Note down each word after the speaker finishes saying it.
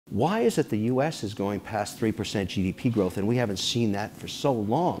Why is it the U.S. is going past 3% GDP growth and we haven't seen that for so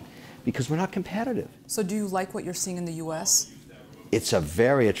long? Because we're not competitive. So do you like what you're seeing in the U.S.? It's a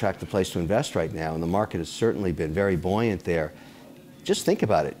very attractive place to invest right now, and the market has certainly been very buoyant there. Just think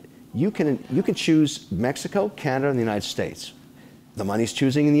about it. You can choose Mexico, Canada, and the United States. The money's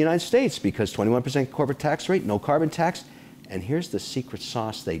choosing in the United States because 21% corporate tax rate, no carbon tax. And here's the secret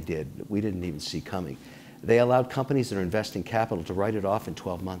sauce they did that we didn't even see coming. They allowed companies that are investing capital to write it off in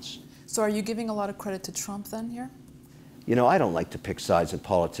 12 months. So are you giving a lot of credit to Trump then here? You know, I don't like to pick sides in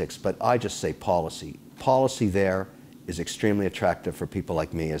politics, but I just say policy. Policy there is extremely attractive for people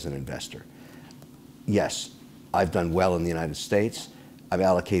like me as an investor. Yes, I've done well in the United States. I'm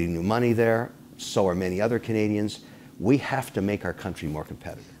allocating new money there. So are many other Canadians. We have to make our country more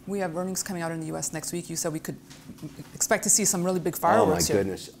competitive. We have earnings coming out in the U.S. next week. You said we could expect to see some really big fireworks here. Oh my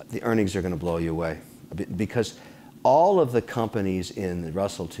goodness, the earnings are going to blow you away. Because all of the companies in the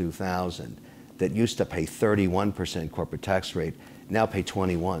Russell 2000 that used to pay 31% corporate tax rate now pay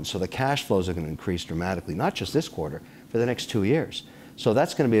 21%. So the cash flows are going to increase dramatically, not just this quarter, for the next 2 years. So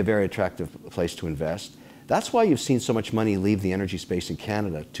that's going to be a very attractive place to invest. That's why you've seen so much money leave the energy space in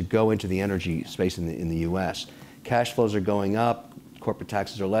Canada to go into the energy space in the U.S. Cash flows are going up, corporate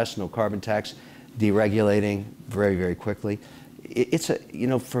taxes are less, no carbon tax, deregulating very, very quickly. It's a, you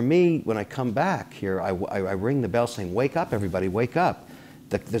know, for me, when I come back here, I ring the bell saying, wake up, everybody, wake up.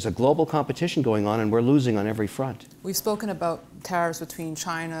 There's a global competition going on, and we're losing on every front. We've spoken about tariffs between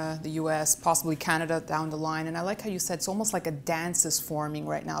China, the U.S., possibly Canada down the line, and I like how you said it's almost like a dance is forming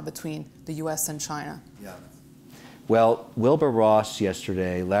right now between the U.S. and China. Yeah. Well, Wilbur Ross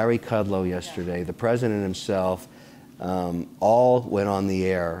yesterday, Larry Kudlow yesterday, the president himself, all went on the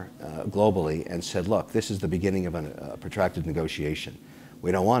air globally and said, look, this is the beginning of a protracted negotiation.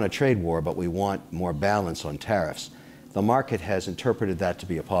 We don't want a trade war, but we want more balance on tariffs. The market has interpreted that to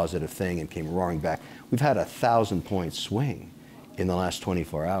be a positive thing and came roaring back. We've had a 1,000-point swing in the last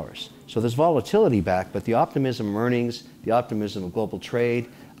 24 hours. So there's volatility back, but the optimism of earnings, the optimism of global trade,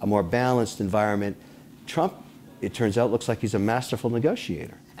 a more balanced environment. Trump, it turns out, looks like he's a masterful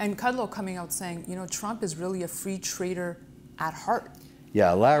negotiator. And Kudlow coming out saying, you know, Trump is really a free trader at heart.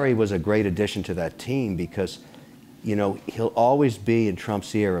 Yeah, Larry was a great addition to that team because, you know, he'll always be in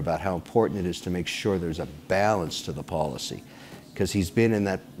Trump's ear about how important it is to make sure there's a balance to the policy. Because he's been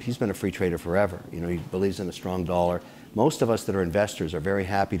a free trader forever. You know, he believes in a strong dollar. Most of us that are investors are very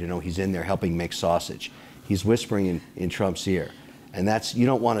happy to know he's in there helping make sausage. He's whispering in Trump's ear. And that's, you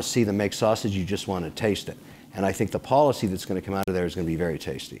don't want to see them make sausage, you just want to taste it. And I think the policy that's going to come out of there is going to be very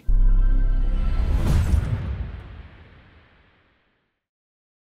tasty.